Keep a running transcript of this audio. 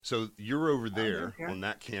So you're over I'm here. there on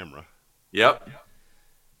that camera. Yep.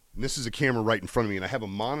 And this is a camera right in front of me, and I have a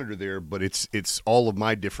monitor there, but it's all of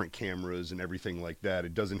my different cameras and everything like that.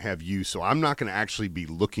 It doesn't have you, so I'm not going to actually be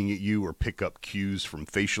looking at you or pick up cues from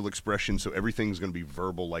facial expression. So everything's going to be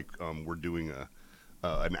verbal, like we're doing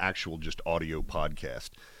an actual just audio podcast.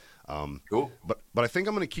 Cool. But I think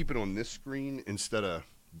I'm going to keep it on this screen instead of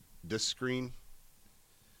this screen.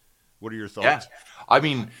 What are your thoughts? Yeah. I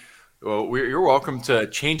mean, well, you're welcome to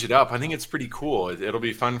change it up. I think it's pretty cool. It'll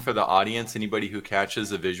be fun for the audience, anybody who catches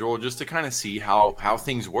the visual, just to kind of see how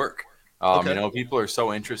things work. Okay. People are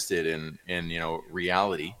so interested in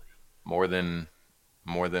reality more than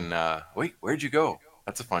wait, where'd you go?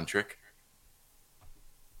 That's a fun trick.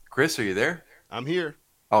 Kris, are you there? I'm here.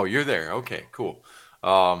 Oh, you're there. Okay, cool.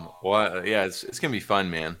 Well, yeah, it's gonna be fun,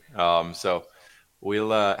 man. So we'll.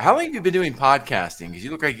 How long have you been doing podcasting? Because you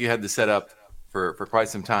look like you had this set up for quite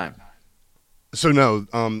some time. So no,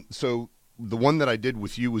 so the one that I did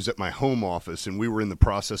with you was at my home office, and we were in the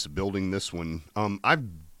process of building this one. I've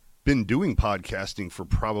been doing podcasting for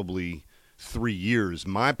probably 3 years.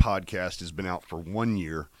 My podcast has been out for 1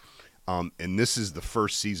 year, and this is the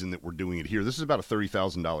first season that we're doing it here. This is about a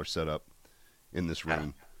 $30,000 setup in this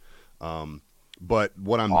room. But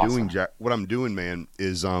what I'm Awesome. doing, man,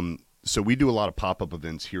 is so we do a lot of pop-up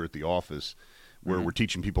events here at the office where we're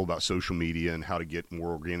teaching people about social media and how to get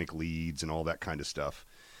more organic leads and all that kind of stuff.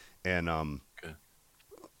 And Good.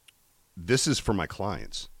 this is for my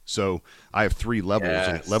clients. So I have 3 levels,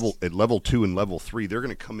 and Yes. at level 2 and level 3, they're going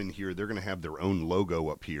to come in here. They're going to have their own logo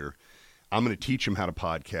up here. I'm going to teach them how to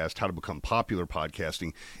podcast, how to become popular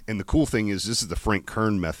podcasting. And the cool thing is, this is the Frank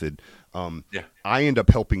Kern method. Yeah. I end up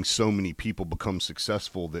helping so many people become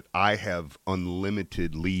successful that I have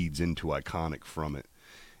unlimited leads into Iconic from it.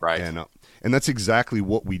 Right. And that's exactly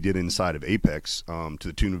what we did inside of Apex, to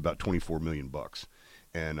the tune of about $24 million.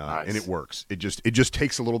 And Nice. and it works. It just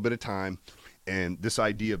takes a little bit of time. And this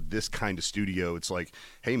idea of this kind of studio, it's like,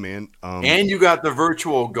 hey man, And you got the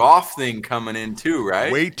virtual golf thing coming in too,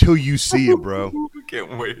 right? wait till you see it, bro.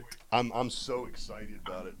 Can't wait. I'm so excited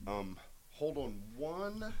about it. Hold on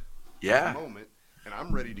one Yeah. moment, and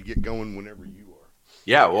I'm ready to get going whenever you are.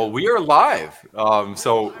 Yeah, well, we are live.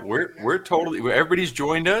 So we're totally everybody's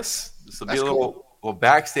joined us. This will be That's a little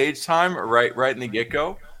backstage time right in the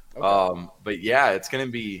get-go. Okay. But yeah, it's gonna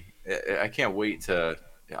be. I can't wait to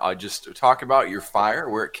just talk about your fire,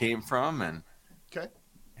 where it came from, Okay.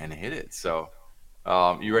 and hit it. So,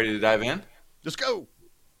 you ready to dive in? Just go.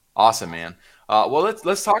 Awesome, man. Well,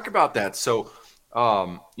 let's talk about that. So,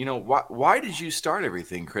 why did you start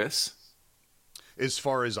everything, Kris? As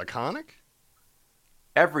far as Iconic,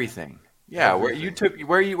 Everything. Yeah, Everything.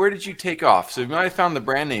 where did you take off? So when I found the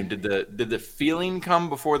brand name, did the feeling come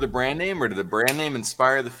before the brand name, or did the brand name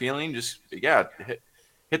inspire the feeling? Just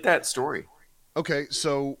hit that story. Okay,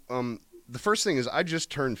 so the first thing is I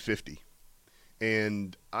just turned 50,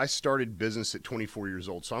 and I started business at 24 years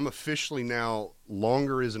old. So I'm officially now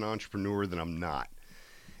longer as an entrepreneur than I'm not.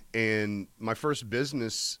 And my first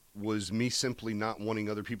business was me simply not wanting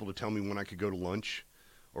other people to tell me when I could go to lunch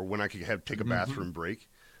or when I could take a bathroom break.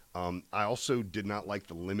 I also did not like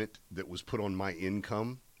the limit that was put on my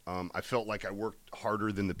income. I felt like I worked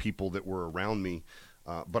harder than the people that were around me,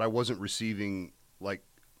 but I wasn't receiving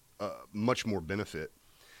much more benefit.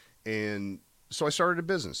 And so I started a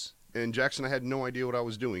business. And Jackson, I had no idea what I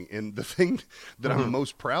was doing. And the thing that I'm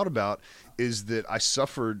most proud about is that I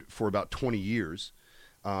suffered for about 20 years.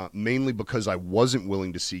 Mainly because I wasn't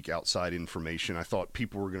willing to seek outside information. I thought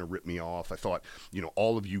people were going to rip me off. I thought,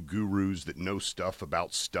 all of you gurus that know stuff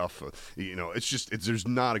about stuff, there's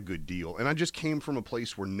not a good deal. And I just came from a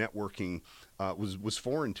place where networking was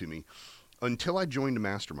foreign to me until I joined a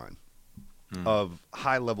mastermind of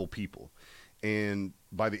high-level people. And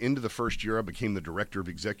by the end of the first year, I became the director of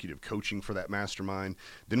executive coaching for that mastermind.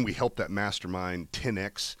 Then we helped that mastermind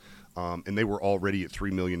 10x. And they were already at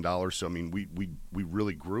 $3 million. So, I mean, we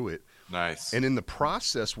really grew it. Nice. And in the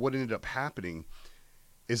process, what ended up happening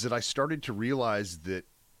is that I started to realize that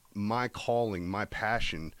my calling, my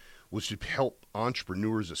passion was to help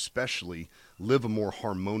entrepreneurs especially live a more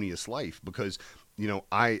harmonious life. Because,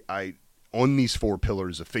 I on these 4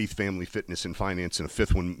 pillars of faith, family, fitness, and finance, and a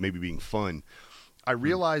 5th one maybe being fun, I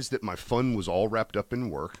realized that my fun was all wrapped up in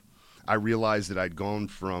work. I realized that I'd gone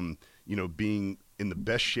from, being in the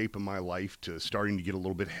best shape of my life to starting to get a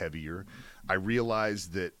little bit heavier. I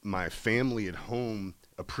realized that my family at home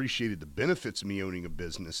appreciated the benefits of me owning a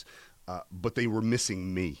business, but they were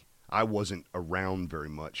missing me. I wasn't around very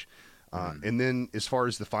much. And then as far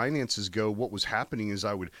as the finances go, what was happening is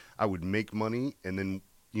I would make money, and then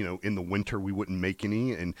in the winter we wouldn't make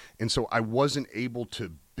any. And so I wasn't able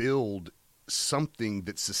to build something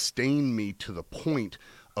that sustained me to the point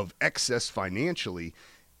of excess financially.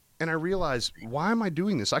 And I realized, why am I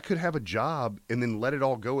doing this? I could have a job and then let it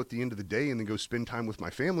all go at the end of the day and then go spend time with my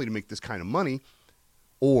family to make this kind of money,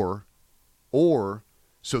 or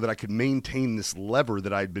so that I could maintain this lever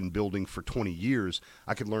that I'd been building for 20 years,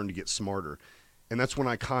 I could learn to get smarter. And that's when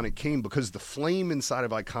Iconic came, because the flame inside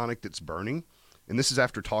of Iconic that's burning, and this is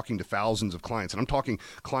after talking to thousands of clients, and I'm talking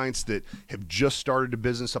clients that have just started a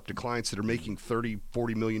business up to clients that are making $30,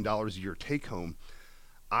 $40 million a year take home.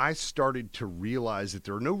 I started to realize that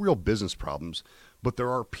there are no real business problems, but there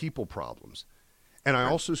are people problems. And I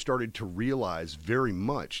also started to realize very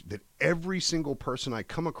much that every single person I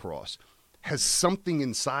come across has something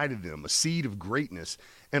inside of them, a seed of greatness.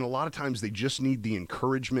 And a lot of times they just need the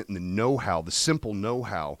encouragement and the know-how, the simple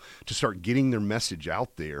know-how, to start getting their message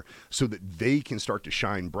out there so that they can start to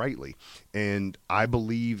shine brightly. And I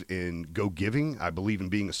believe in go-giving. I believe in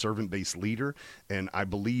being a servant-based leader. And I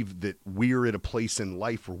believe that we're at a place in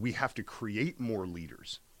life where we have to create more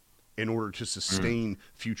leaders in order to sustain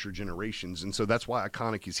future generations. And so that's why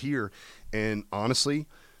Iconic is here. And honestly,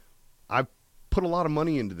 I've put a lot of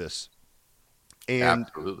money into this. And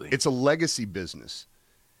Absolutely. It's a legacy business.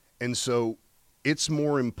 And so it's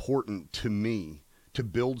more important to me to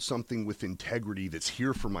build something with integrity that's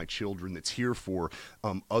here for my children, that's here for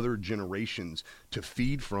other generations to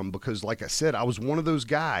feed from. Because like I said, I was one of those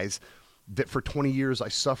guys that for 20 years I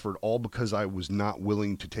suffered, all because I was not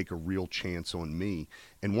willing to take a real chance on me.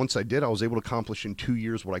 And once I did, I was able to accomplish in 2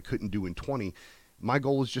 years what I couldn't do in 20. My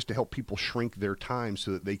goal is just to help people shrink their time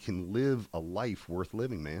so that they can live a life worth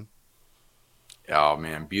living, man. Oh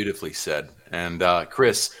man, beautifully said. And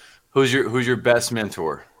Kris, who's your best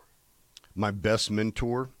mentor? My best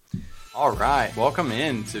mentor. All right, welcome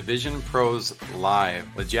in to Vision Pros Live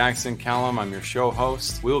with Jackson Callum. I'm your show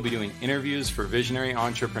host. We will be doing interviews for visionary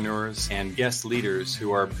entrepreneurs and guest leaders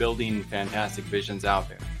who are building fantastic visions out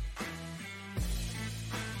there.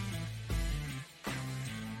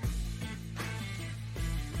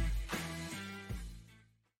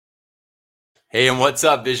 Hey, and what's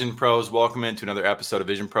up, Vision Pros? Welcome into another episode of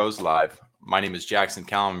Vision Pros Live. My name is Jackson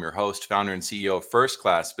Callum. I'm your host, founder, and CEO of First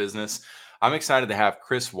Class Business. I'm excited to have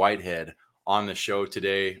Kris Whitehead on the show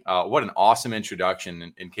today. What an awesome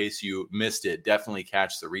introduction. In case you missed it, definitely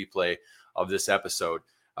catch the replay of this episode.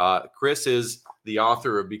 Kris is the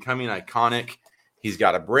author of Becoming Iconic. He's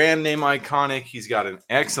got a brand name, Iconic. He's got an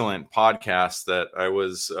excellent podcast that I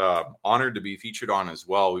was honored to be featured on as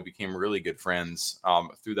well. We became really good friends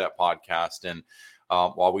through that podcast. And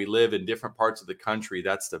while we live in different parts of the country,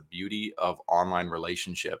 that's the beauty of online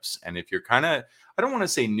relationships. And if you're kind of, I don't want to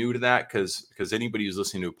say new to that, because anybody who's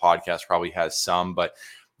listening to a podcast probably has some, but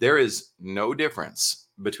there is no difference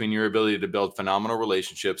between your ability to build phenomenal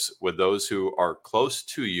relationships with those who are close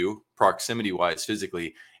to you, proximity-wise,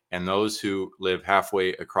 physically, and those who live halfway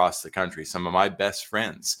across the country. Some of my best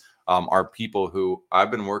friends are people who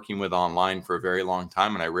I've been working with online for a very long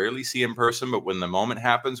time, and I rarely see in person, but when the moment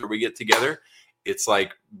happens where we get together, it's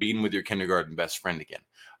like being with your kindergarten best friend again.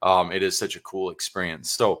 It is such a cool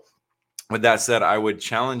experience. So with that said, I would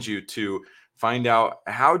challenge you to find out,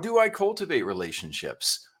 how do I cultivate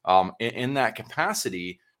relationships in that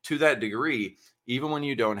capacity, to that degree, even when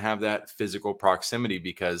you don't have that physical proximity,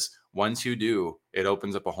 because once you do, it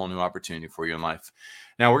opens up a whole new opportunity for you in life.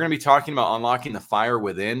 Now, we're going to be talking about unlocking the fire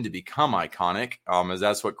within to become iconic, as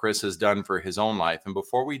that's what Kris has done for his own life. And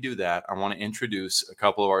before we do that, I want to introduce a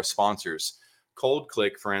couple of our sponsors. Cold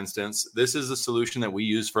Click, for instance, this is a solution that we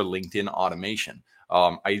use for LinkedIn automation.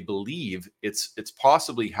 I believe it's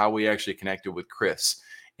possibly how we actually connected with Kris.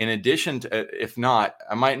 In addition to, if not,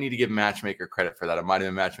 I might need to give Matchmaker credit for that. It might have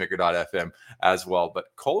been Matchmaker.fm as well. But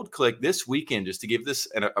Cold Click this weekend, just to give this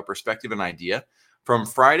a perspective and idea, from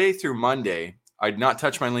Friday through Monday, I did not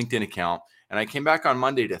touch my LinkedIn account. And I came back on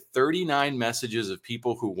Monday to 39 messages of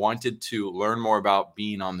people who wanted to learn more about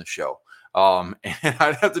being on the show. And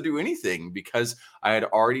I'd have to do anything because I had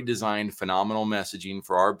already designed phenomenal messaging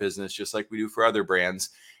for our business, just like we do for other brands.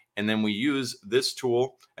 And then we use this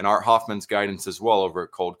tool and Art Hoffman's guidance as well over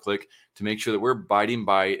at Cold Click to make sure that we're abiding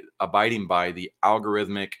by the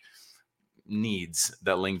algorithmic needs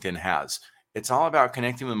that LinkedIn has. It's all about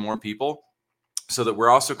connecting with more people so that we're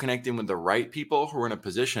also connecting with the right people who are in a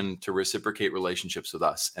position to reciprocate relationships with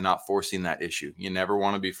us and not forcing that issue. You never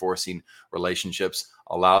want to be forcing relationships.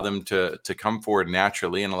 Allow them to come forward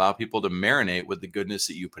naturally and allow people to marinate with the goodness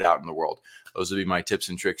that you put out in the world. Those would be my tips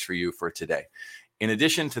and tricks for you for today. In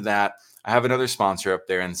addition to that, I have another sponsor up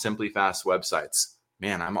there in Simply Fast Websites.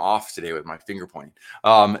 Man, I'm off today with my finger pointing.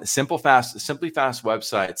 Simply Fast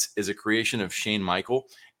Websites is a creation of Shane Michael,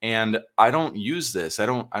 and I don't use this. I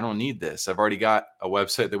don't need this. I've already got a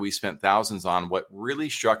website that we spent thousands on. What really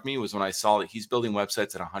struck me was when I saw that he's building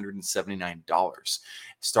websites at $179,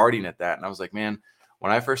 starting at that, and I was like, man.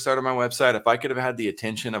 When I first started my website, if I could have had the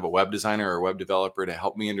attention of a web designer or a web developer to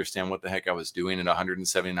help me understand what the heck I was doing at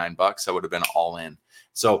 $179, I would have been all in.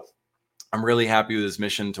 So I'm really happy with his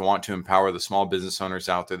mission to want to empower the small business owners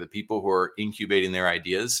out there, the people who are incubating their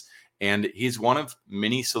ideas. And he's one of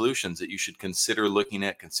many solutions that you should consider looking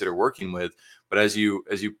at, consider working with. But as you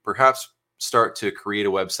perhaps start to create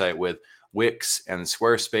a website with Wix and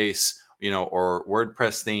Squarespace, or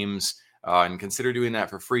WordPress themes, and consider doing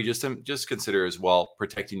that for free, just consider as well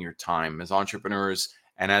protecting your time. As entrepreneurs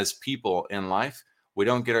and as people in life, we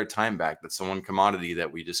don't get our time back. That's the one commodity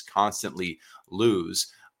that we just constantly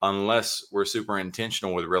lose, unless we're super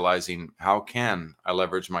intentional with realizing, how can I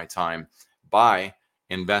leverage my time by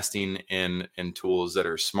investing in tools that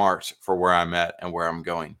are smart for where I'm at and where I'm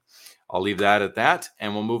going. I'll leave that at that,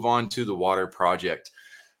 and we'll move on to the Water Project.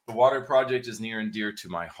 The Water Project is near and dear to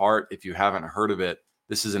my heart. If you haven't heard of it,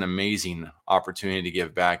 this is an amazing opportunity to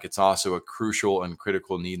give back. It's also a crucial and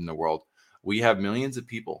critical need in the world. We have millions of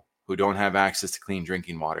people who don't have access to clean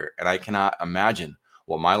drinking water, and I cannot imagine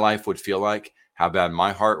what my life would feel like, how bad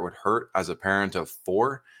my heart would hurt as a parent of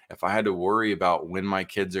 4 if I had to worry about when my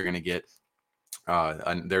kids are going to get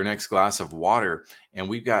their next glass of water. And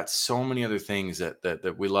we've got so many other things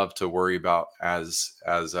that we love to worry about as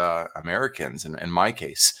Americans, in my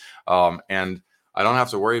case. And I don't have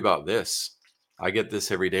to worry about this. I get this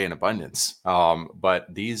every day in abundance. But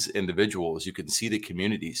these individuals, you can see the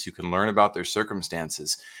communities, you can learn about their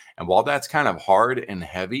circumstances. And while that's kind of hard and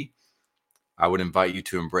heavy, I would invite you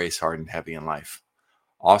to embrace hard and heavy in life.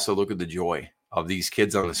 Also, look at the joy of these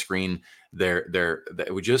kids on the screen. They're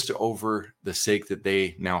just over the sake that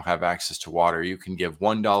they now have access to water. You can give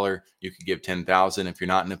 $1, you could give 10,000. If you're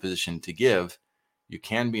not in a position to give, you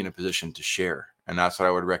can be in a position to share. And that's what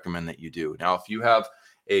I would recommend that you do. Now, if you have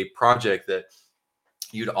a project that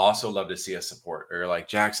you'd also love to see us support, or like,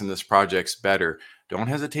 Jackson, this project's better, don't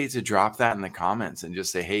hesitate to drop that in the comments and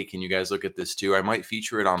just say, hey, can you guys look at this too? I might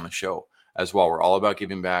feature it on the show as well. We're all about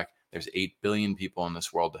giving back. There's 8 billion people in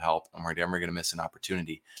this world to help, and we're never going to miss an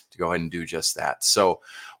opportunity to go ahead and do just that. So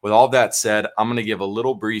with all that said, I'm going to give a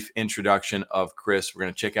little brief introduction of Kris. We're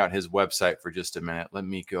going to check out his website for just a minute. Let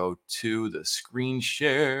me go to the screen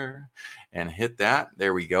share and hit that.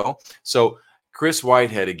 There we go. So Kris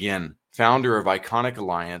Whitehead, again, founder of Iconic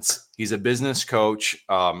Alliance. He's a business coach.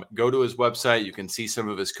 Go to his website. You can see some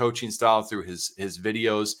of his coaching style through his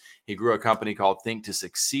videos. He grew a company called Think to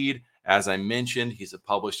Succeed. As I mentioned, he's a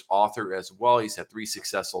published author as well. He's had 3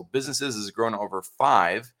 successful businesses, has grown over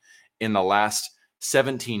 5 in the last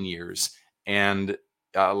 17 years. And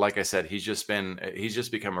like I said, he's just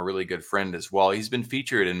become a really good friend as well. He's been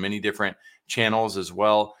featured in many different channels as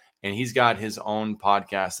well. And he's got his own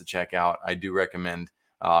podcast to check out. I do recommend,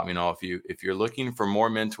 if you're looking for more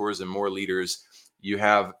mentors and more leaders, you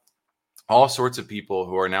have all sorts of people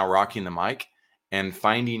who are now rocking the mic and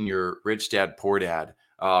finding your rich dad, poor dad,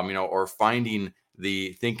 or finding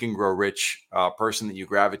the Think and Grow Rich person that you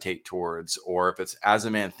gravitate towards, or if it's As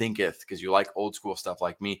a Man Thinketh, because you like old school stuff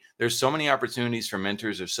like me. There's so many opportunities for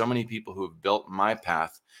mentors. There's so many people who have built my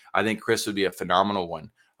path. I think Kris would be a phenomenal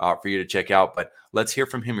one for you to check out. But let's hear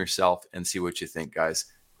from him yourself and see what you think, guys.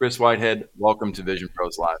 Kris Whitehead, welcome to Vision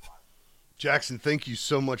Pros Live. Jackson, thank you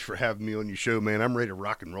so much for having me on your show, man. I'm ready to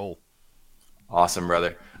rock and roll. Awesome,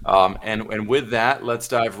 brother. And with that, let's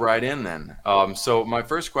dive right in then. So my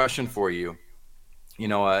first question for you,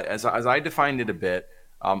 as I defined it a bit,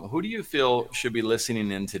 who do you feel should be listening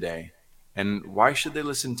in today, and why should they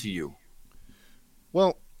listen to you?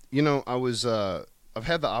 Well, I've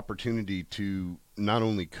had the opportunity to not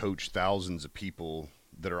only coach thousands of people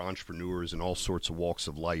that are entrepreneurs in all sorts of walks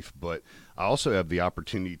of life, but I also have the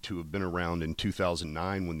opportunity to have been around in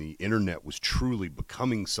 2009 when the internet was truly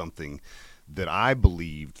becoming something that I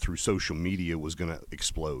believed through social media was going to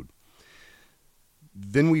explode.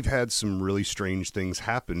 Then we've had some really strange things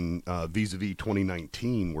happen vis-a-vis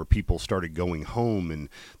 2019, where people started going home, and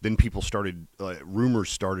then people started rumors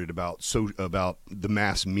started about the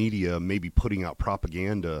mass media maybe putting out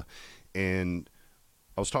propaganda. And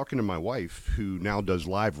I was talking to my wife, who now does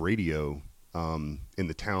live radio in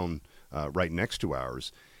the town right next to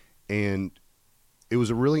ours, and it was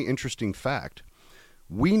a really interesting fact.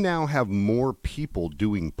 We now have more people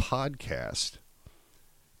doing podcasts,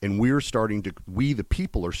 and we the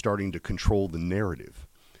people are starting to control the narrative.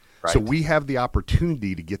 Right. So we have the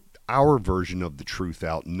opportunity to get our version of the truth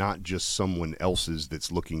out, not just someone else's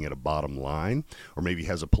that's looking at a bottom line or maybe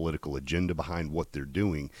has a political agenda behind what they're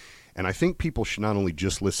doing. And I think people should not only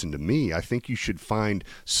just listen to me, I think you should find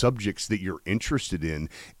subjects that you're interested in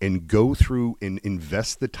and go through and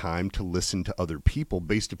invest the time to listen to other people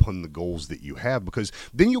based upon the goals that you have, because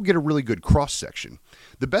then you'll get a really good cross-section.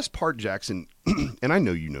 The best part, Jackson, and I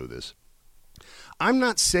know you know this, I'm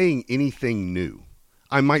not saying anything new.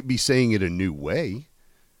 I might be saying it a new way,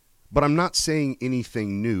 but I'm not saying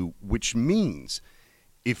anything new, which means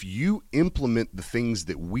if you implement the things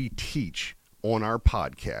that we teach on our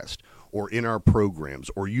podcast or in our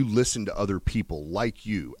programs, or you listen to other people like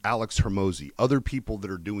you, Alex Hermosi, other people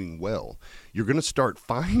that are doing well, you're going to start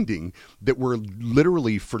finding that we're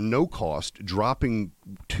literally for no cost dropping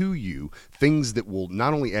to you things that will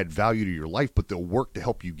not only add value to your life, but they'll work to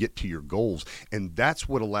help you get to your goals. And that's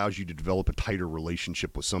what allows you to develop a tighter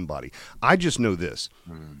relationship with somebody. I just know this,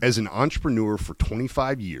 as an entrepreneur for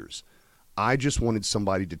 25 years, I just wanted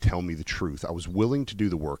somebody to tell me the truth. I was willing to do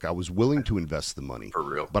the work. I was willing to invest the money. For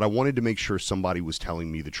real. But I wanted to make sure somebody was telling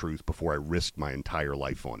me the truth before I risked my entire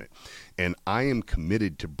life on it. And I am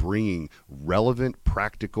committed to bringing relevant,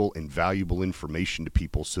 practical, and valuable information to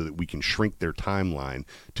people so that we can shrink their timeline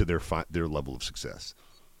to their level of success.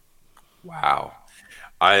 Wow.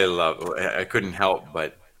 I couldn't help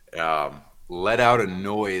but let out a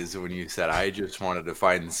noise when you said, I just wanted to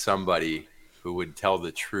find somebody who would tell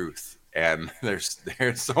the truth. And there's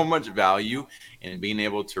so much value in being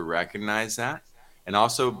able to recognize that, and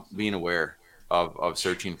also being aware of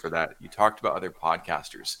searching for that. You talked about other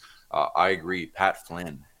podcasters. I agree. Pat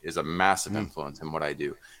Flynn is a massive influence in what I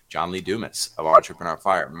do. John Lee Dumas of Entrepreneur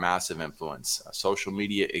Fire, massive influence. A Social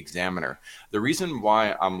Media Examiner. The reason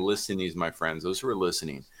why I'm listing these, my friends, those who are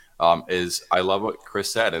listening, is I love what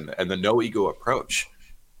Kris said, and the no ego approach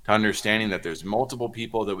to understanding that there's multiple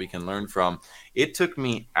people that we can learn from. It took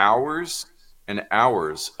me hours and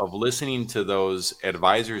hours of listening to those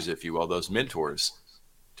advisors, if you will, those mentors,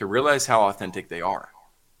 to realize how authentic they are.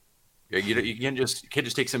 You can't just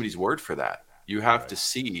take somebody's word for that. You have to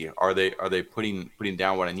see, are they putting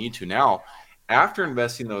down what I need to. Now, after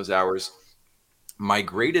investing those hours, my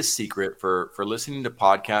greatest secret for listening to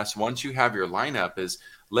podcasts, once you have your lineup, is,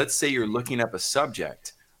 let's say you're looking up a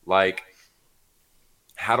subject like,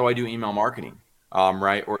 how do I do email marketing,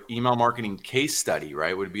 right? Or email marketing case study,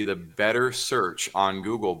 right? Would be the better search on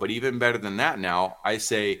Google. But even better than that now, I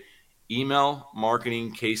say email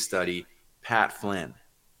marketing case study, Pat Flynn.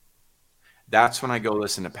 That's when I go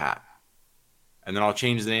listen to Pat. And then I'll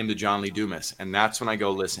change the name to John Lee Dumas. And that's when I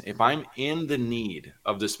go listen. If I'm in the need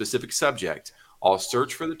of the specific subject, I'll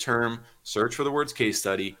search for the term, search for the words case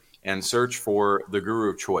study, and search for the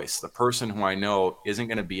guru of choice, the person who I know isn't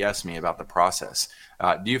going to BS me about the process.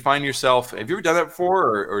 Do you find yourself, have you ever done that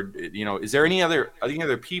before? Or is there any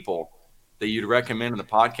other people that you'd recommend in the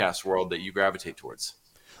podcast world that you gravitate towards?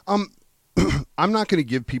 I'm not going to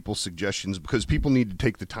give people suggestions because people need to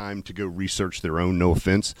take the time to go research their own, no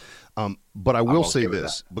offense. But I will say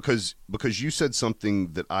this, because you said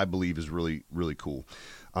something that I believe is really, really cool.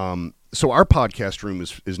 So our podcast room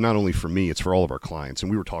is not only for me, it's for all of our clients.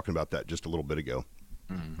 And we were talking about that just a little bit ago.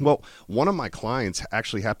 Mm-hmm. Well, one of my clients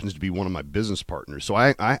actually happens to be one of my business partners. So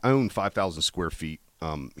I own 5,000 square feet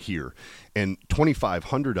here, and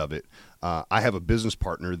 2,500 of it, I have a business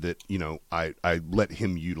partner that, I let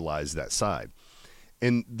him utilize that side.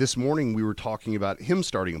 And this morning we were talking about him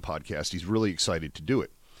starting a podcast. He's really excited to do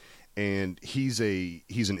it. And he's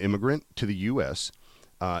an immigrant to the U.S.,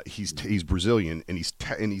 he's Brazilian, and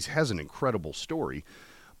he has an incredible story.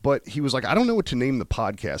 But he was like, I don't know what to name the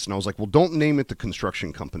podcast. And I was like, well, don't name it the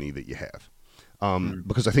construction company that you have,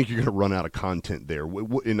 because I think you're going to run out of content there.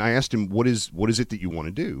 And I asked him, what is it that you want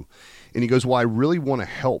to do? And he goes, well, I really want to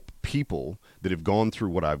help people that have gone through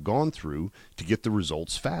what I've gone through to get the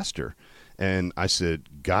results faster. And I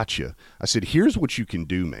said, gotcha. I said, here's what you can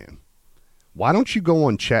do, man. Why don't you go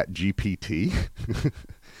on ChatGPT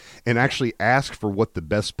and actually ask for what the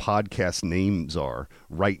best podcast names are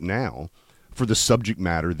right now for the subject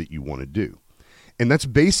matter that you want to do? And that's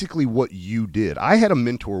basically what you did. I had a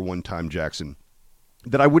mentor one time, Jackson,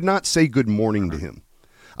 that I would not say good morning to him.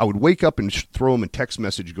 I would wake up and throw him a text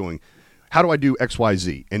message going, how do I do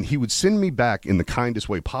XYZ? And he would send me back in the kindest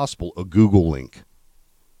way possible a Google link.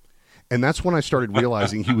 And that's when I started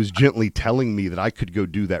realizing he was gently telling me that I could go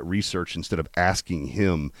do that research instead of asking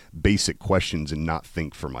him basic questions and not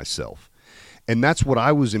think for myself. And that's what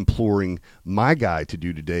I was imploring my guy to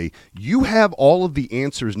do today. You have all of the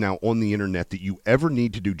answers now on the internet that you ever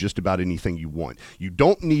need to do just about anything you want. You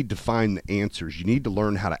don't need to find the answers. You need to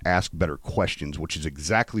learn how to ask better questions, which is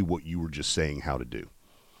exactly what you were just saying how to do.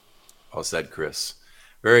 Well said, Chris.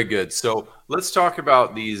 Very good. So let's talk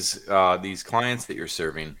about these clients that you're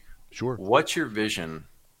serving. Sure. What's your vision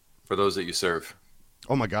for those that you serve?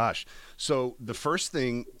 Oh my gosh. So the first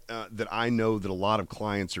thing that I know that a lot of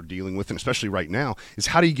clients are dealing with, and especially right now, is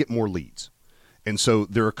how do you get more leads? And so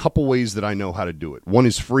there are a couple ways that I know how to do it. One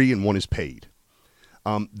is free and one is paid.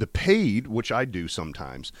 The paid, which I do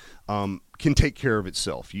sometimes, can take care of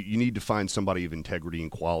itself. You need to find somebody of integrity and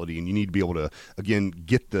quality, and you need to be able to, again,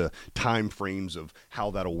 get the time frames of how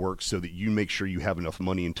that'll work so that you make sure you have enough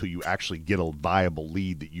money until you actually get a viable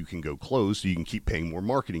lead that you can go close so you can keep paying more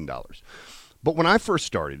marketing dollars. But when I first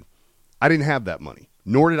started, I didn't have that money,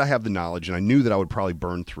 nor did I have the knowledge, and I knew that I would probably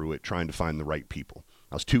burn through it trying to find the right people.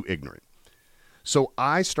 I was too ignorant. So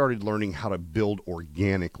I started learning how to build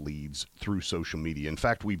organic leads through social media. In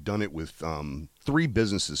fact, we've done it with 3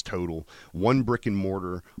 businesses total, 1 brick and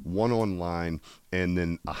mortar, 1 online, and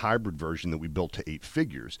then a hybrid version that we built to 8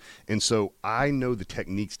 figures. And so I know the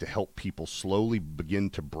techniques to help people slowly begin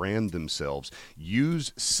to brand themselves,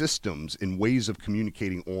 use systems and ways of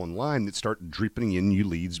communicating online that start dripping in you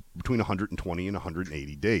leads between 120 and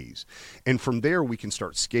 180 days. And from there, we can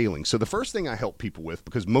start scaling. So the first thing I help people with,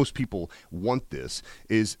 because most people want this,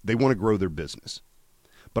 is they want to grow their business.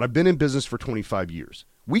 But I've been in business for 25 years.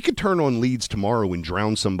 We could turn on leads tomorrow and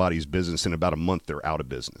drown somebody's business in about a month. They're out of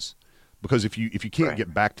business. Because if you can't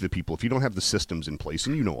get back to the people, if you don't have the systems in place,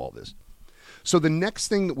 and you know all this. So the next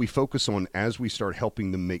thing that we focus on as we start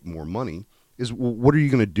helping them make more money is, well, what are you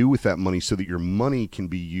going to do with that money so that your money can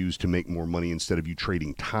be used to make more money instead of you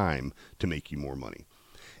trading time to make you more money?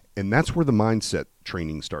 And that's where the mindset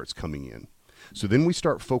training starts coming in. So then we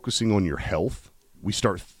start focusing on your health. We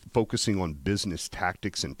start focusing on business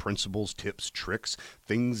tactics and principles, tips, tricks,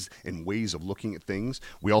 things and ways of looking at things.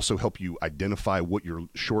 We also help you identify what your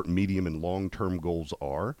short, medium, and long-term goals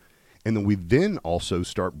are. And then we then also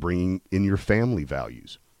start bringing in your family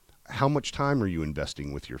values. How much time are you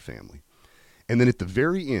investing with your family? And then at the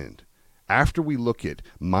very end, after we look at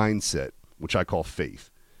mindset, which I call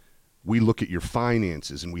faith, we look at your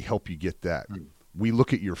finances and we help you get that. We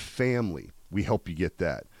look at your family. We help you get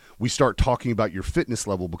that. We start talking about your fitness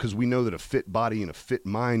level because we know that a fit body and a fit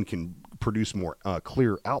mind can produce more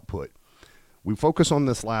clear output. We focus on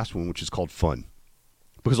this last one, which is called fun.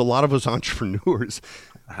 Because a lot of us entrepreneurs,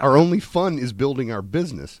 our only fun is building our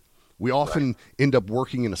business. We often end up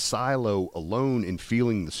working in a silo alone and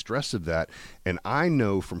feeling the stress of that. And I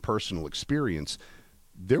know from personal experience,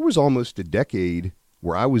 there was almost a decade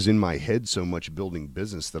where I was in my head so much building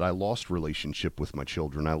business that I lost relationship with my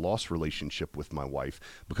children. I lost relationship with my wife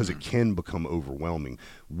because it can become overwhelming.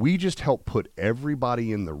 We just help put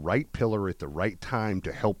everybody in the right pillar at the right time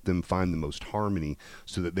to help them find the most harmony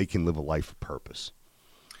so that they can live a life of purpose.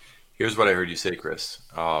 Here's what I heard you say, Chris.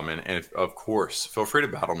 And if, of course, feel free to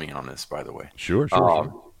battle me on this, by the way. Sure.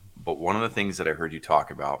 But one of the things that I heard you talk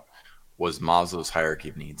about was Maslow's hierarchy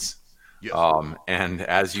of needs. Yes. And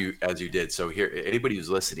as you did, so here, anybody who's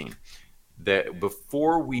listening, that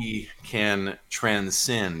before we can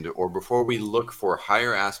transcend or before we look for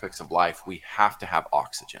higher aspects of life, we have to have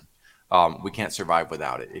oxygen. We can't survive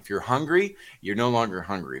without it. If you're hungry, you're no longer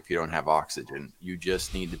hungry if you don't have oxygen. You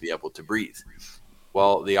just need to be able to breathe.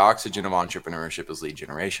 Well, the oxygen of entrepreneurship is lead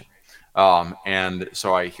generation. And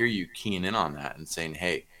so I hear you keying in on that and saying,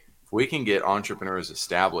 hey, if we can get entrepreneurs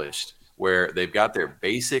established where they've got their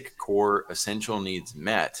basic core essential needs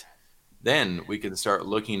met, then we can start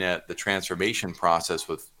looking at the transformation process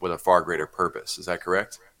with a far greater purpose. Is that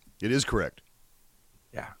correct? It is correct.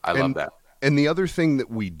 Yeah, I love that. And the other thing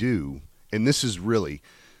that we do, and this is really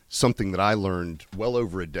something that I learned well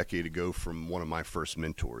over a decade ago from one of my first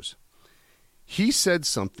mentors. He said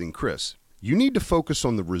something, Kris, you need to focus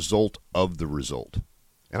on the result of the result.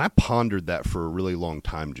 And I pondered that for a really long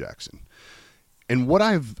time, Jackson. And what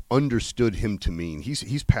I've understood him to mean,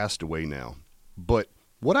 he's passed away now, but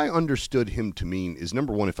what I understood him to mean is,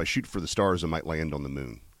 number one, if I shoot for the stars, I might land on the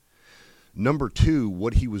moon. Number two,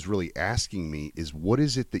 what he was really asking me is, what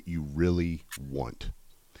is it that you really want?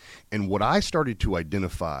 And what I started to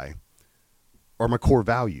identify are my core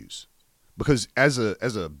values. Because as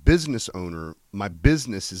a business owner, my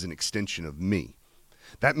business is an extension of me.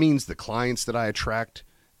 That means the clients that I attract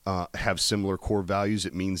have similar core values.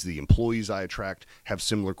 It means the employees I attract have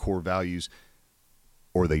similar core values,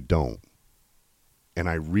 or they don't. And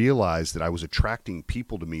I realized that I was attracting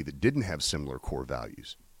people to me that didn't have similar core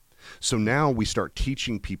values. So now we start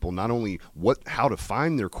teaching people not only how to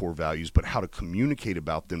find their core values, but how to communicate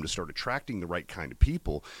about them to start attracting the right kind of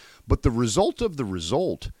people. But the result of the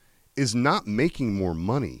result is not making more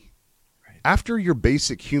money. Right. After your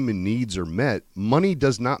basic human needs are met, money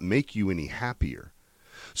does not make you any happier.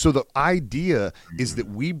 So the idea is that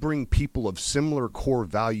Mhm. we bring people of similar core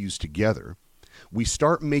values together. We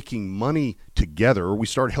start making money together, or we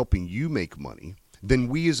start helping you make money. Then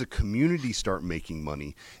we as a community start making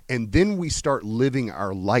money. And then we start living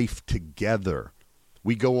our life together.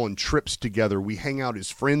 We go on trips together. We hang out as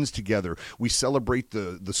friends together. We celebrate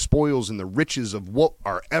the spoils and the riches of what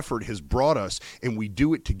our effort has brought us. And we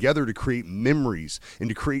do it together to create memories and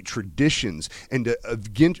to create traditions and to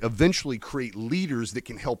eventually create leaders that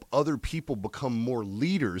can help other people become more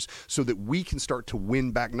leaders so that we can start to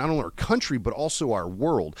win back not only our country, but also our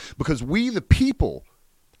world. Because we, the people,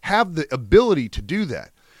 have the ability to do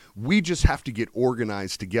that. We just have to get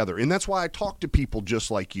organized together. And that's why I talk to people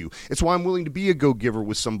just like you. It's why I'm willing to be a go-giver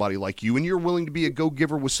with somebody like you, and you're willing to be a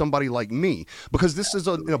go-giver with somebody like me, because this is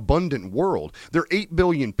an abundant world. There are 8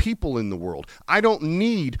 billion people in the world. I don't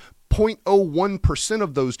need 0.01%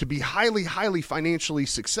 of those to be highly, highly financially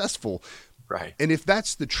successful. Right. And if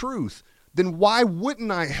that's the truth, then why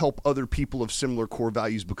wouldn't I help other people of similar core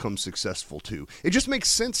values become successful too? It just makes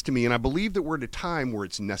sense to me, and I believe that we're at a time where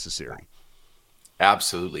it's necessary.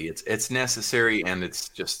 Absolutely, it's necessary, and it's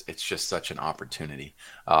just such an opportunity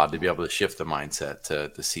to be able to shift the mindset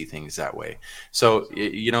to see things that way. So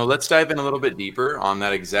let's dive in a little bit deeper on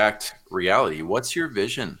that exact reality. What's your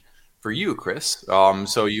vision for you, Kris?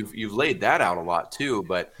 So you've laid that out a lot too,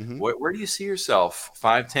 but Mm-hmm. where do you see yourself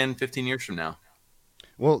 5, 10, 15 years from now?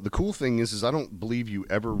 Well, the cool thing is I don't believe you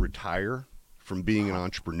ever retire from being an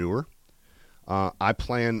entrepreneur. I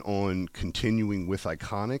plan on continuing with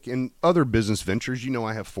Iconic and other business ventures. You know,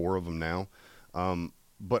 I have 4 of them now.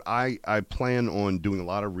 But I plan on doing a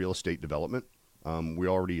lot of real estate development. We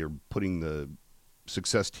already are putting the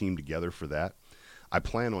success team together for that. I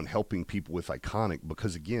plan on helping people with Iconic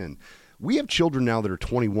because, again, we have children now that are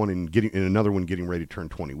 21 and another one getting ready to turn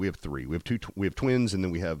 20. We have 3. We have twins, and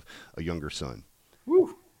then we have a younger son.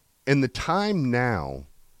 Woo. And the time now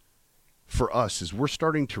for us is we're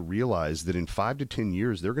starting to realize that in 5 to 10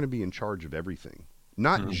 years, they're going to be in charge of everything.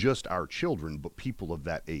 Not Mhm. just our children, but people of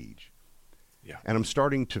that age. Yeah. And I'm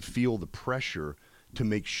starting to feel the pressure to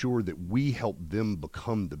make sure that we help them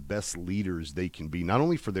become the best leaders they can be, not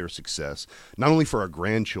only for their success, not only for our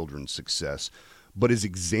grandchildren's success, but as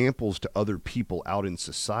examples to other people out in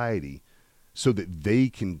society so that they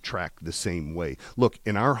can track the same way. Look,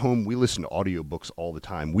 in our home, we listen to audiobooks all the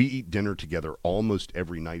time. We eat dinner together almost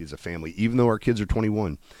every night as a family, even though our kids are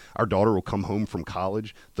 21. Our daughter will come home from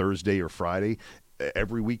college Thursday or Friday.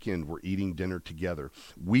 Every weekend, we're eating dinner together.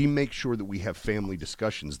 We make sure that we have family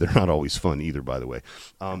discussions. They're not always fun either, by the way.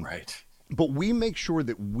 Right. But we make sure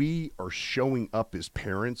that we are showing up as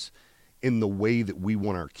parents in the way that we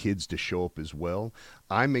want our kids to show up as well.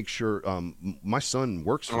 I make sure my son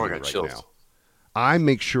works for Oh, I me got right chills. now. I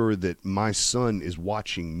make sure that my son is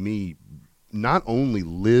watching me not only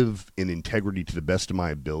live in integrity to the best of my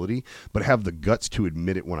ability, but have the guts to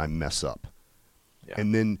admit it when I mess up. Yeah.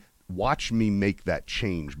 And then watch me make that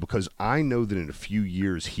change, because I know that in a few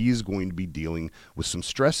years he is going to be dealing with some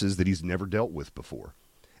stresses that he's never dealt with before.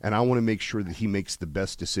 And I want to make sure that he makes the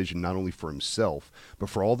best decision not only for himself, but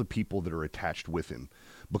for all the people that are attached with him.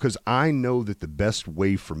 Because I know that the best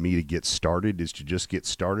way for me to get started is to just get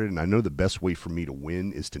started. And I know the best way for me to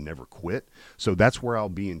win is to never quit. So that's where I'll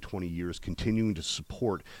be in 20 years, continuing to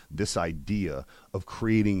support this idea of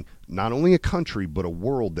creating not only a country, but a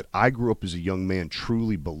world that I grew up as a young man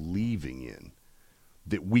truly believing in.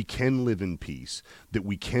 That we can live in peace, that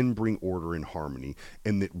we can bring order and harmony,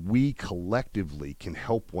 and that we collectively can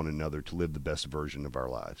help one another to live the best version of our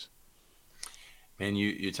lives. And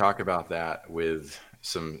you talk about that with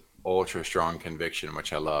some ultra strong conviction,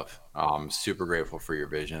 which I love. Super grateful for your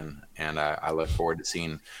vision, and I look forward to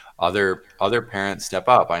seeing other parents step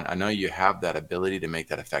up. I know you have that ability to make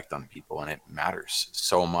that effect on people, and it matters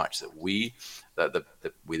so much that we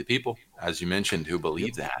the people, as you mentioned, who Yep.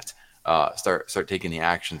 believe that, start taking the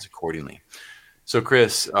actions accordingly. So,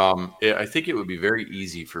 Kris, I think it would be very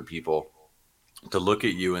easy for people to look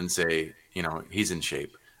at you and say, he's in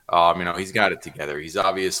shape. He's got it together. He's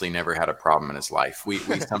obviously never had a problem in his life. We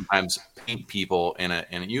sometimes paint people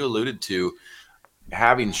and you alluded to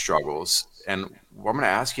having struggles. And I'm going to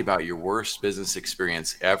ask you about your worst business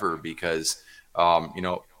experience ever, because,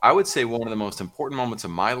 I would say one of the most important moments of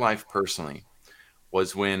my life personally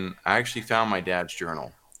was when I actually found my dad's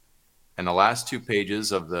journal. And the last 2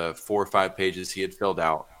 pages of the 4 or 5 pages he had filled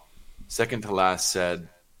out, second to last said,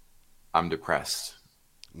 "I'm depressed."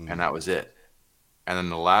 And Mm. that was it. And then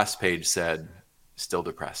the last page said, "Still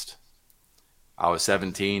depressed." I was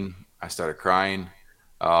 17. I started crying.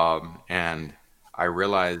 And I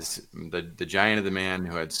realized the giant of the man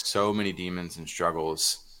who had so many demons and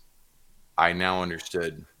struggles, I now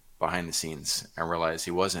understood behind the scenes and realized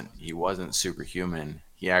he wasn't superhuman.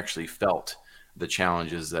 He actually felt the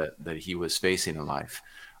challenges that he was facing in life.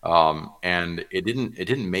 And it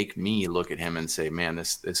didn't make me look at him and say, man,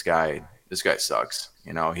 this guy sucks.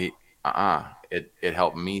 It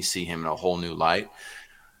helped me see him in a whole new light.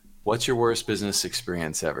 What's your worst business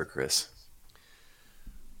experience ever, Kris?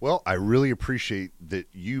 Well, I really appreciate that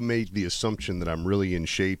you made the assumption that I'm really in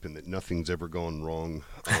shape and that nothing's ever gone wrong.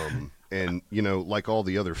 And, like all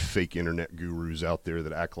the other fake internet gurus out there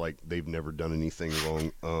that act like they've never done anything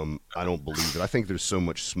wrong, I don't believe it. I think there's so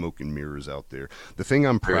much smoke and mirrors out there. The thing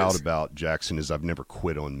I'm There proud is. about, Jackson, is I've never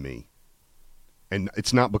quit on me. And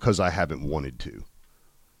it's not because I haven't wanted to.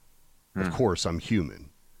 Of Hmm. course, I'm human.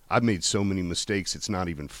 I've made so many mistakes, it's not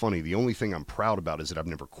even funny. The only thing I'm proud about is that I've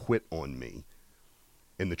never quit on me.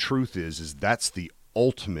 And the truth is that's the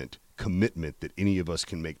ultimate commitment that any of us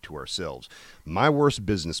can make to ourselves. My worst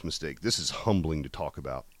business mistake, this is humbling to talk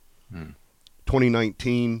about. Hmm.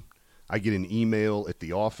 2019, I get an email at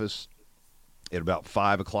the office at about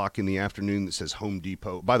 5 o'clock in the afternoon that says Home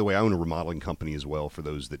Depot. By the way, I own a remodeling company as well, for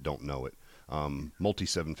those that don't know it.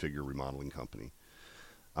 Multi-seven-figure remodeling company.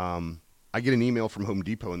 I get an email from Home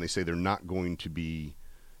Depot and they say they're not going to be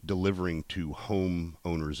delivering to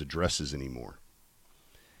homeowners' addresses anymore.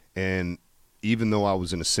 And even though I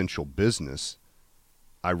was an essential business,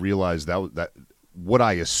 I realized that what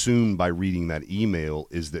I assumed by reading that email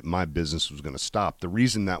is that my business was going to stop. The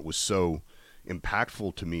reason that was so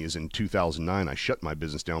impactful to me is in 2009, I shut my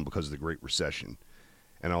business down because of the Great Recession.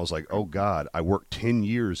 And I was like, oh God, I worked 10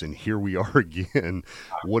 years and here we are again.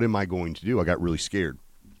 What am I going to do? I got really scared.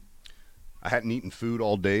 I hadn't eaten food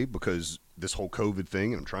all day because this whole COVID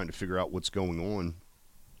thing, and I'm trying to figure out what's going on.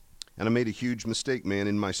 And I made a huge mistake, man.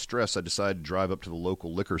 In my stress, I decided to drive up to the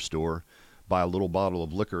local liquor store, buy a little bottle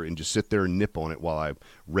of liquor, and just sit there and nip on it while I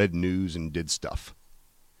read news and did stuff.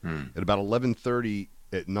 Hmm. At about 11:30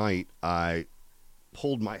 at night, I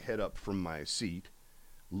pulled my head up from my seat,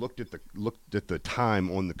 looked at the time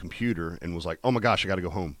on the computer, and was like, "Oh my gosh, I got to go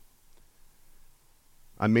home."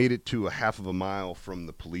 I made it to a half of a mile from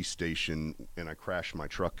the police station, and I crashed my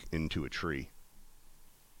truck into a tree.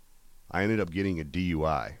 I ended up getting a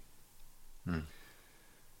DUI. Hmm.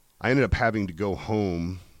 I ended up having to go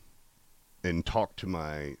home and talk to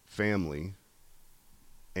my family,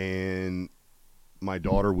 and my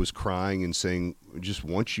daughter was crying and saying, "I just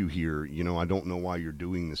want you here. I don't know why you're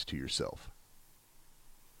doing this to yourself."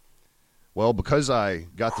 Well, because I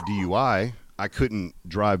got the DUI, I couldn't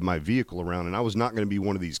drive my vehicle around, and I was not going to be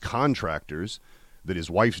one of these contractors that his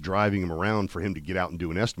wife's driving him around for him to get out and do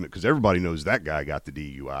an estimate, because everybody knows that guy got the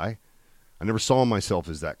DUI. I never saw myself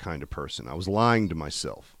as that kind of person. I was lying to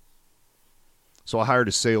myself. So I hired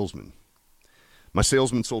a salesman. My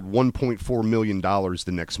salesman sold $1.4 million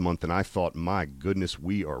the next month, and I thought, my goodness,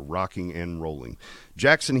 we are rocking and rolling.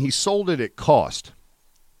 Jackson, he sold it at cost.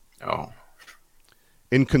 Oh.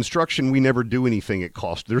 In construction, we never do anything at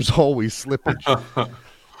cost. There's always slippage.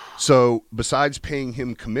 So besides paying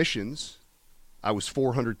him commissions, I was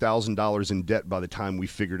 $400,000 in debt by the time we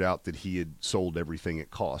figured out that he had sold everything at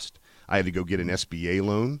cost. I had to go get an SBA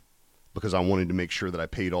loan because I wanted to make sure that I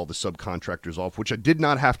paid all the subcontractors off, which I did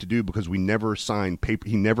not have to do because we never signed paper.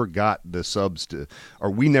 He never got the subs to,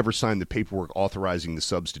 or we never signed the paperwork authorizing the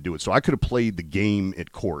subs to do it. So I could have played the game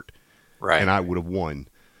at court Right. and I would have won.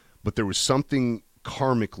 But there was something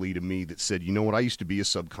karmically to me that said, you know what, I used to be a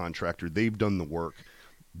subcontractor. They've done the work.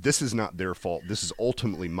 This is not their fault. This is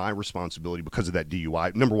ultimately my responsibility because of that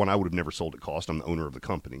DUI. Number one, I would have never sold at cost. I'm the owner of the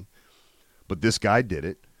company. But this guy did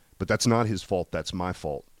it. But that's not his fault. That's my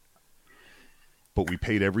fault. But we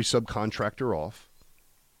paid every subcontractor off.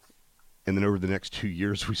 And then over the next 2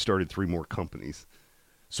 years, we started 3 more companies.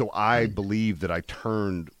 So I believe that I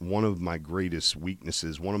turned one of my greatest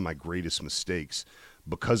weaknesses, one of my greatest mistakes,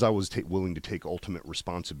 because I was willing to take ultimate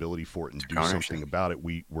responsibility for it and do something about it.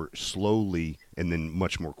 We were slowly and then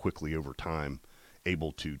much more quickly over time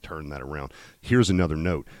able to turn that around. Here's another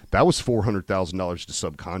note. That was $400,000 to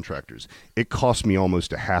subcontractors. It cost me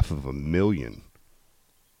almost $500,000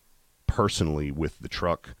 personally with the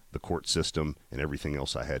truck, the court system, and everything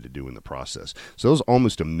else I had to do in the process. So it was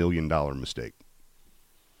almost $1 million mistake.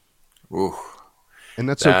 Ooh, And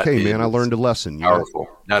that's that okay, is man. I learned a lesson. powerful.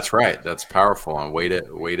 That's right. That's powerful. And way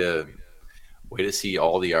to see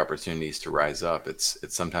all the opportunities to rise up. It's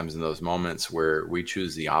sometimes in those moments where we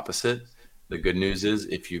choose the opposite. The good news is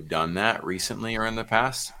if you've done that recently or in the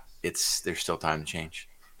past, there's still time to change.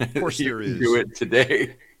 Of course You there can do is. it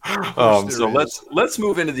today. Of course there So is. let's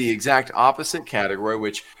move into the exact opposite category,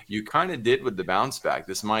 which you kind of did with the bounce back.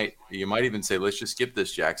 You might even say, let's just skip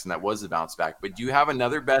this, Jackson. That was the bounce back. But do you have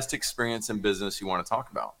another best experience in business you want to talk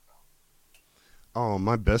about? Oh,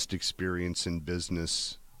 my best experience in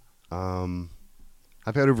business. Um,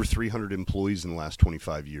 I've had over 300 employees in the last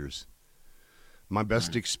 25 years. My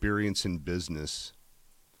best experience in business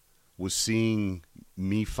was seeing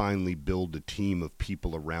me finally build a team of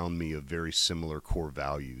people around me of very similar core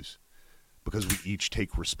values, because we each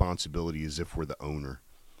take responsibility as if we're the owner.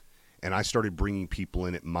 And I started bringing people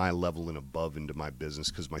in at my level and above into my business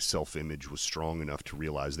because my self-image was strong enough to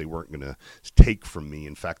realize they weren't going to take from me.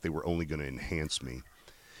 In fact, they were only going to enhance me.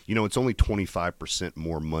 You know, it's only 25%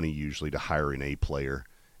 more money usually to hire an A player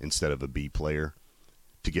instead of a B player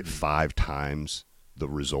to get 5 times the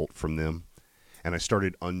result from them. And I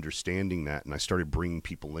started understanding that, and I started bringing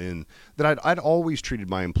people in that I'd always treated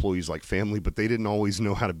my employees like family, but they didn't always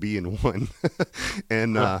know how to be in one.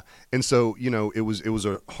 And so, you know, it was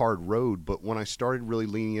a hard road. But when I started really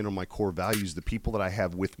leaning in on my core values, the people that I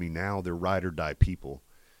have with me now, they're ride or die people.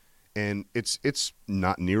 And it's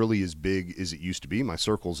not nearly as big as it used to be. My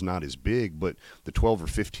circle's not as big, but the 12 or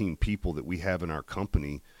 15 people that we have in our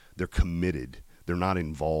company, they're committed. They're not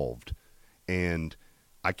involved. And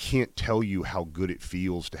I can't tell you how good it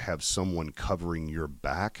feels to have someone covering your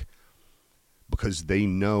back, because they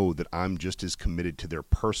know that I'm just as committed to their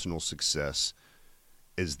personal success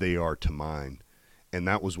as they are to mine. And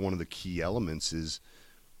that was one of the key elements is,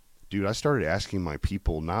 dude, I started asking my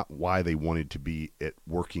people not why they wanted to be at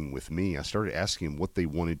working with me. I started asking them what they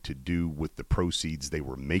wanted to do with the proceeds they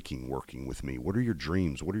were making working with me. What are your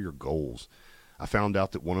dreams? What are your goals? I found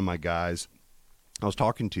out that one of my guys, I was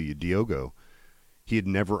talking to you, Diogo, he had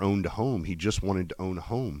never owned a home. He just wanted to own a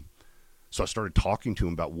home. So I started talking to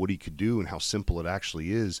him about what he could do and how simple it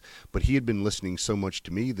actually is. But he had been listening so much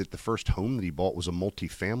to me that the first home that he bought was a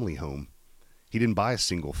multi-family home. He didn't buy a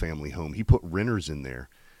single family home. He put renters in there.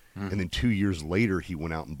 And then 2 years later, he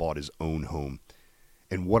went out and bought his own home.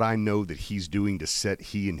 And what I know that he's doing to set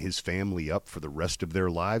he and his family up for the rest of their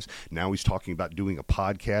lives. Now he's talking about doing a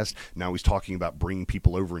podcast. Now he's talking about bringing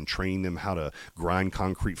people over and training them how to grind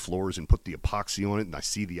concrete floors and put the epoxy on it. And I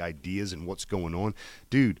see the ideas and what's going on.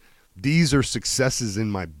 Dude, these are successes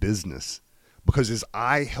in my business. Because as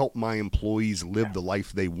I help my employees live the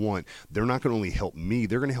life they want, they're not going to only help me,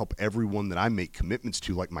 they're going to help everyone that I make commitments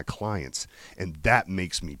to, like my clients. And that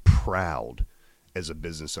makes me proud as a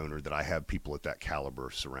business owner that I have people at that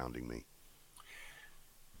caliber surrounding me.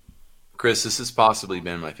 Kris, this has possibly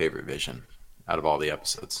been my favorite vision out of all the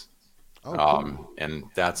episodes. Oh, cool. And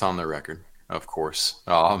that's on the record, of course,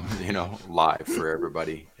 live for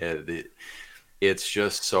everybody. It's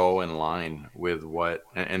just so in line with what,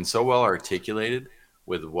 and so well articulated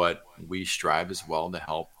with what we strive as well to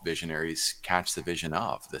help visionaries catch the vision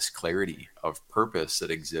of, this clarity of purpose that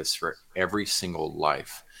exists for every single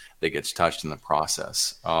life that gets touched in the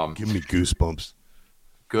process. Give me goosebumps.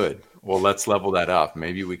 Good. Well, let's level that up.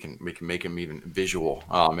 Maybe we can make them even visual,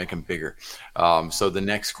 make them bigger. So the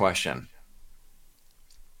next question,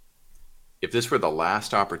 if this were the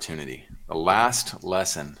last opportunity, the last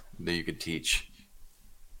lesson that you could teach,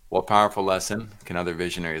 what powerful lesson can other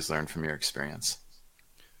visionaries learn from your experience?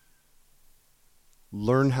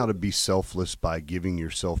 Learn how to be selfless by giving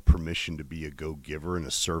yourself permission to be a go-giver and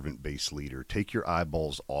a servant-based leader. Take your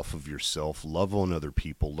eyeballs off of yourself, love on other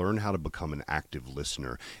people, learn how to become an active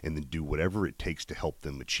listener, and then do whatever it takes to help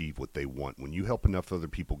them achieve what they want. When you help enough other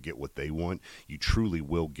people get what they want, you truly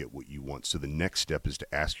will get what you want. So the next step is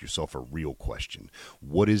to ask yourself a real question.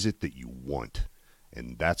 What is it that you want?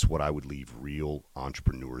 And that's what I would leave real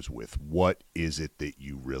entrepreneurs with. What is it that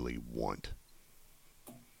you really want?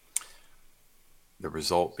 The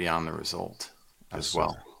result beyond the result as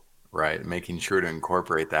well, right? Making sure to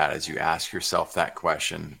incorporate that as you ask yourself that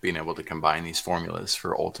question, being able to combine these formulas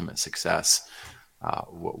for ultimate success.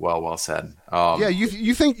 Well said. Yeah,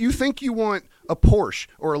 you think you want a Porsche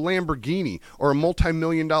or a Lamborghini or a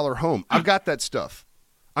multi-million-dollar home. I've got that stuff.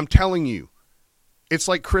 I'm telling you. It's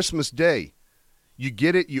like Christmas Day. You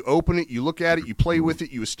get it, you open it, you look at it, you play with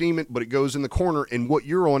it, you esteem it, but it goes in the corner, and what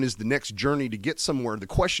you're on is the next journey to get somewhere. The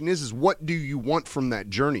question is what do you want from that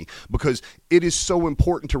journey? Because it is so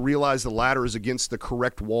important to realize the ladder is against the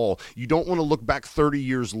correct wall. You don't want to look back 30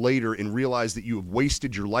 years later and realize that you have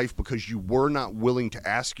wasted your life because you were not willing to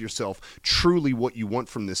ask yourself truly what you want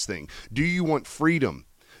from this thing. Do you want freedom?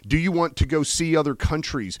 Do you want to go see other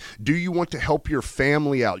countries? Do you want to help your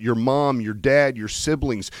family out, your mom, your dad, your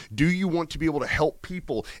siblings? Do you want to be able to help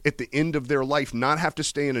people at the end of their life, not have to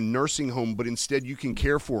stay in a nursing home, but instead you can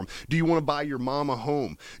care for them? Do you want to buy your mom a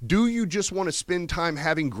home? Do you just want to spend time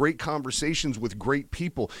having great conversations with great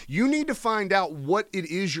people? You need to find out what it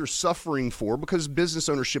is you're suffering for, because business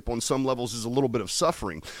ownership on some levels is a little bit of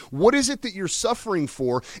suffering. What is it that you're suffering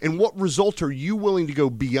for, and what result are you willing to go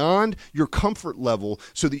beyond your comfort level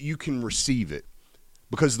so that you can receive it?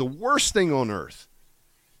 Because the worst thing on earth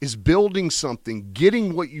is building something,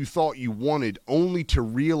 getting what you thought you wanted, only to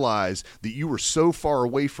realize that you were so far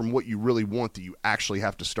away from what you really want that you actually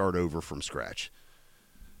have to start over from scratch.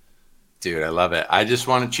 Dude, I love it. I just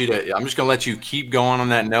wanted you to, I'm just going to let you keep going on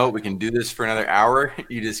that note. We can do this for another hour.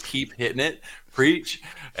 You just keep hitting it, preach.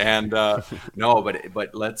 And no,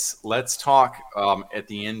 but let's talk at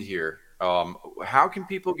the end here. How can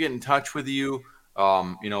people get in touch with you?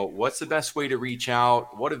 What's the best way to reach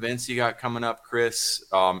out? What events you got coming up, Kris?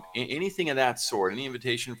 Anything of that sort, any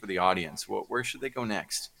invitation for the audience? Where should they go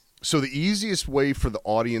next? So the easiest way for the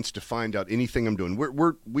audience to find out anything I'm doing,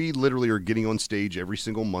 we literally are getting on stage every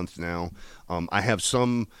single month now. I have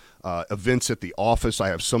some events at the office. I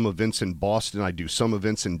have some events in Boston. I do some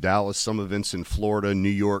events in Dallas, some events in Florida, New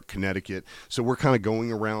York, Connecticut. So we're kind of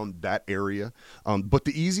going around that area. But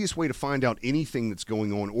the easiest way to find out anything that's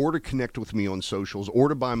going on, or to connect with me on socials, or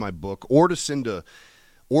to buy my book, or to send a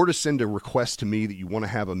request to me that you want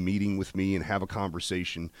to have a meeting with me and have a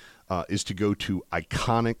conversation, is to go to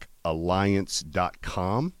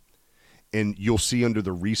iconicalliance.com, and you'll see under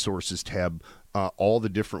the resources tab all the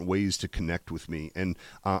different ways to connect with me. And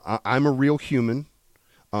I'm a real human.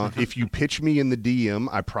 If you pitch me in the DM,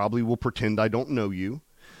 I probably will pretend I don't know you.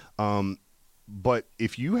 But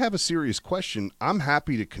if you have a serious question, I'm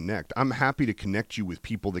happy to connect. I'm happy to connect you with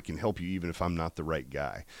people that can help you, even if I'm not the right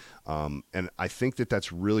guy. And I think that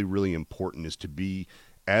that's really, really important, is to be,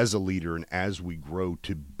 as a leader and as we grow,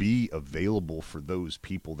 to be available for those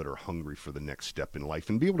people that are hungry for the next step in life,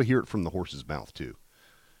 and be able to hear it from the horse's mouth too.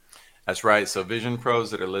 That's right. So Vision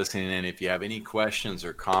Pros that are listening in, if you have any questions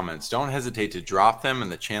or comments, don't hesitate to drop them in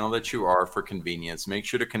the channel that you are for convenience. Make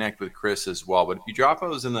sure to connect with Kris as well. But if you drop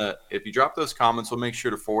those comments, we'll make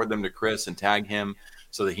sure to forward them to Kris and tag him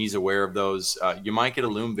so that he's aware of those. You might get a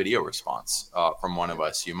Loom video response from one of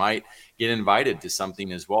us. You might get invited to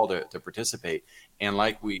something as well to participate. And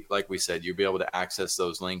like we said, you'll be able to access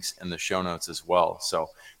those links in the show notes as well. So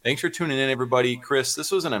thanks for tuning in, everybody. Kris,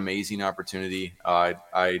 this was an amazing opportunity. I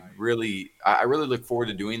really look forward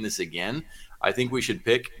to doing this again. I think we should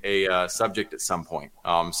pick a subject at some point,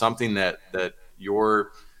 something that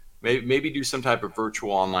you're maybe do some type of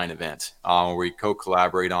virtual online event where we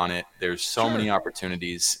co-collaborate on it. There's so many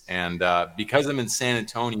opportunities. And because I'm in San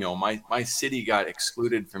Antonio, my city got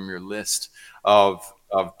excluded from your list of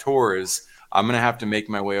tours. I'm going to have to make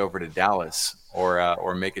my way over to Dallas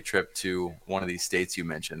or make a trip to one of these states you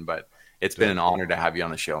mentioned. But it's been an honor to have you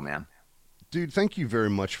on the show, man. Dude, thank you very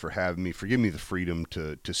much for having me, for giving me the freedom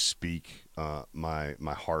to speak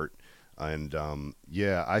my heart. And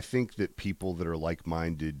I think that people that are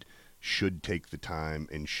like-minded should take the time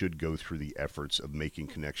and should go through the efforts of making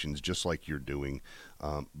connections just like you're doing,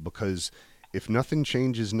 because if nothing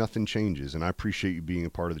changes, nothing changes. And I appreciate you being a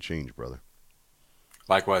part of the change, brother.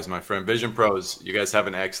 Likewise, my friend. Vision Pros, you guys have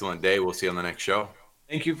an excellent day. We'll see you on the next show.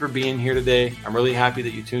 Thank you for being here today. I'm really happy that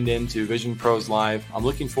you tuned in to Vision Pros Live. I'm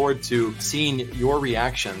looking forward to seeing your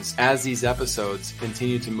reactions as these episodes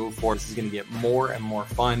continue to move forward. This is going to get more and more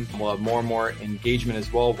fun. We'll have more and more engagement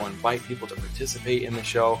as well. We'll invite people to participate in the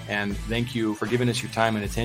show. And thank you for giving us your time and attention.